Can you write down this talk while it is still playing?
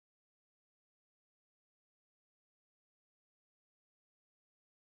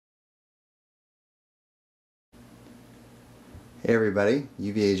Hey everybody,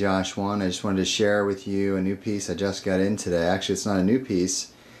 UVA Josh 1. I just wanted to share with you a new piece I just got in today. Actually, it's not a new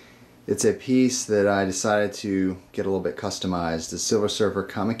piece. It's a piece that I decided to get a little bit customized. The Silver Surfer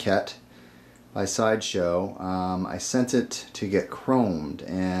Comiquette by Sideshow. I sent it to get chromed,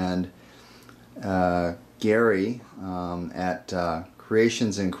 and Gary at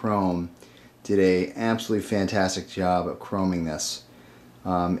creationsnchrome did a absolutely fantastic job of chroming this.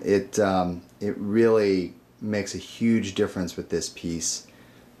 It really makes a huge difference with this piece.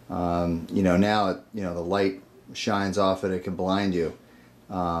 Now the light shines off it, it can blind you,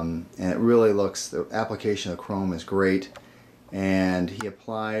 and it really looks, the application of chrome is great. And he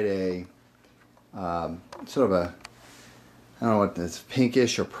applied a sort of a, I don't know what this,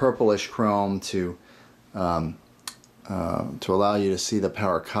 pinkish or purplish chrome to allow you to see the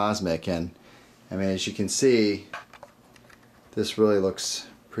power cosmic. And I mean, as you can see, this really looks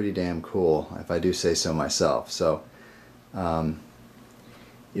pretty damn cool, if I do say so myself. So it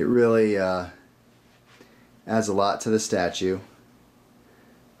really adds a lot to the statue.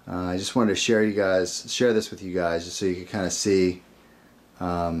 I just wanted to share this with you guys, just so you can kind of see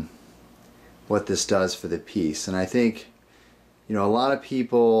what this does for the piece. And I think, a lot of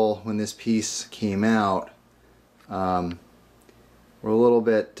people, when this piece came out, were a little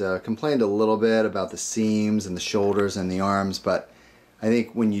bit complained a little bit about the seams and the shoulders and the arms, but I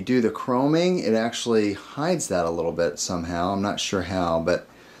think when you do the chroming, it actually hides that a little bit somehow. I'm not sure how, but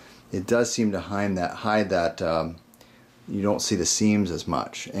it does seem to hide that you don't see the seams as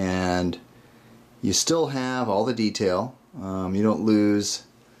much. And you still have all the detail. You don't lose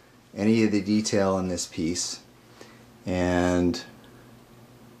any of the detail in this piece. And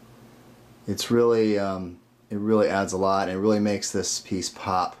it's really, it really adds a lot. And it really makes this piece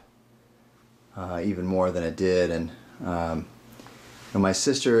pop even more than it did. And my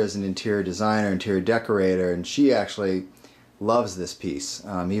sister is an interior designer, interior decorator, and she actually loves this piece.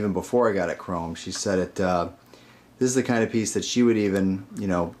 Even before I got it chromed, she said this is the kind of piece that she would even,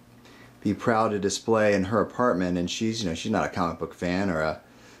 be proud to display in her apartment. And she's not a comic book fan or a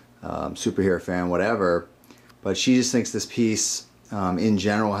superhero fan, whatever, but she just thinks this piece, in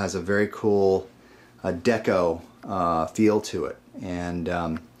general, has a very cool deco feel to it. And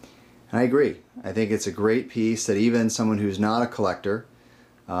I agree. I think it's a great piece that even someone who's not a collector,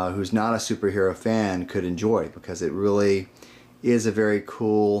 who's not a superhero fan, could enjoy, because it really is a very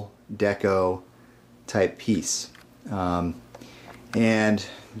cool deco type piece. And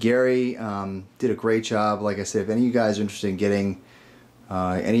Gary did a great job. Like I said, if any of you guys are interested in getting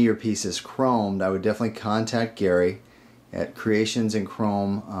any of your pieces chromed, I would definitely contact Gary at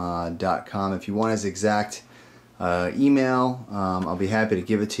creationsnchrome.com. If you want his exact email, I'll be happy to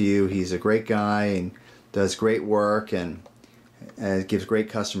give it to you. He's a great guy and does great work, and gives great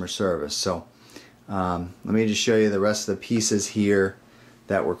customer service. So let me just show you the rest of the pieces here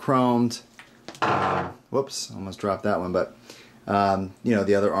that were chromed. Whoops, almost dropped that one. But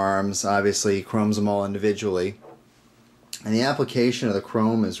the other arms, obviously he chromes them all individually, and the application of the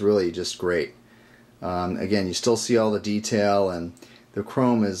chrome is really just great. Again, you still see all the detail, and the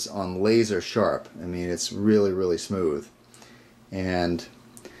chrome is on laser sharp. I mean, it's really, really smooth. And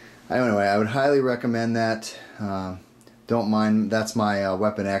anyway, I would highly recommend that. Don't mind, that's my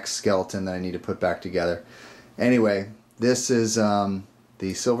Weapon X skeleton that I need to put back together. Anyway, this is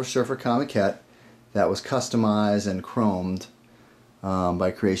the Silver Surfer Comiquette that was customized and chromed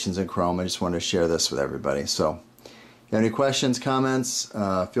by Creationsnchrome. I just wanted to share this with everybody. So if you have any questions, comments,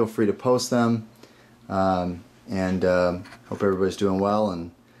 feel free to post them. And hope everybody's doing well,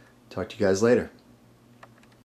 and talk to you guys later.